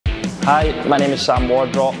Hi, my name is Sam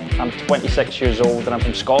Wardrop. I'm 26 years old and I'm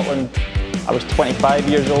from Scotland. I was 25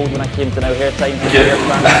 years old when I came to Now Hair Time for hair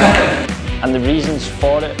transplant. And the reasons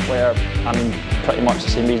for it were, pretty much the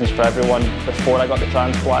same reasons for everyone. Before I got the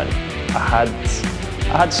transplant, I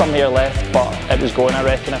had some hair left, but it was going, I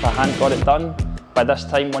reckon, if I hadn't got it done. By this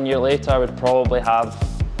time, 1 year later, I would probably have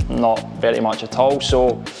not very much at all.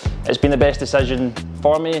 So it's been the best decision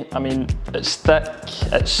for me. It's thick,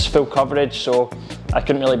 it's full coverage, so I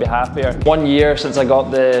couldn't really be happier. 1 year since I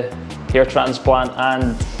got the hair transplant,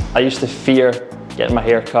 and I used to fear getting my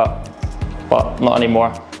hair cut, but not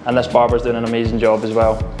anymore. And this barber's doing an amazing job as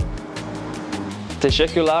well.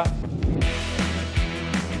 Testicular.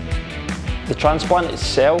 The transplant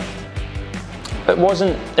itself, it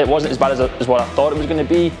wasn't as bad as what I thought it was going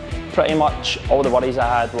to be. Pretty much all the worries I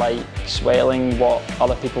had, like swelling, what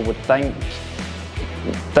other people would think,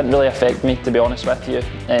 didn't really affect me, to be honest with you.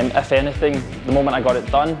 If anything, the moment I got it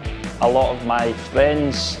done, a lot of my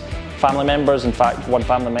friends, family members, in fact one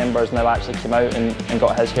family member has now actually come out and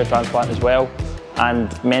got his hair transplant as well. And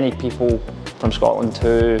many people from Scotland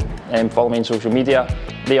who follow me on social media,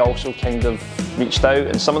 they also kind of reached out,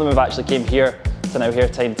 and some of them have actually came here to Now Hair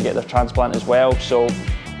Time to get their transplant as well. So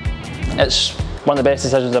it's one of the best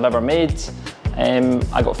decisions I've ever made.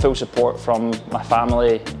 I got full support from my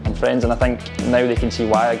family and friends, and I think now they can see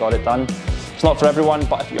why I got it done. It's not for everyone,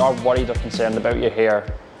 but if you are worried or concerned about your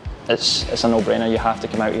hair, it's a no-brainer. You have to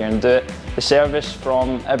come out here and do it. The service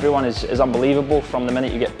from everyone is unbelievable. From the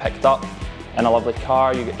minute you get picked up in a lovely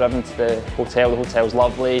car, you get driven to the hotel's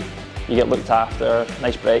lovely, you get looked after,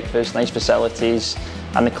 nice breakfast, nice facilities,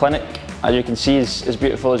 and the clinic, as you can see, is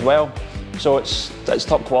beautiful as well. So it's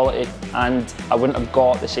top quality, and I wouldn't have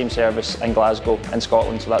got the same service in Glasgow in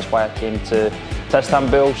Scotland, so that's why I came to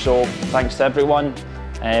Istanbul. So thanks to everyone,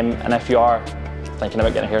 and if you are thinking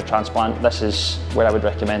about getting a hair transplant, this is where I would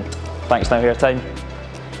recommend. Thanks Now Hair Time.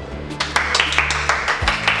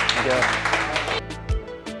 Thank you.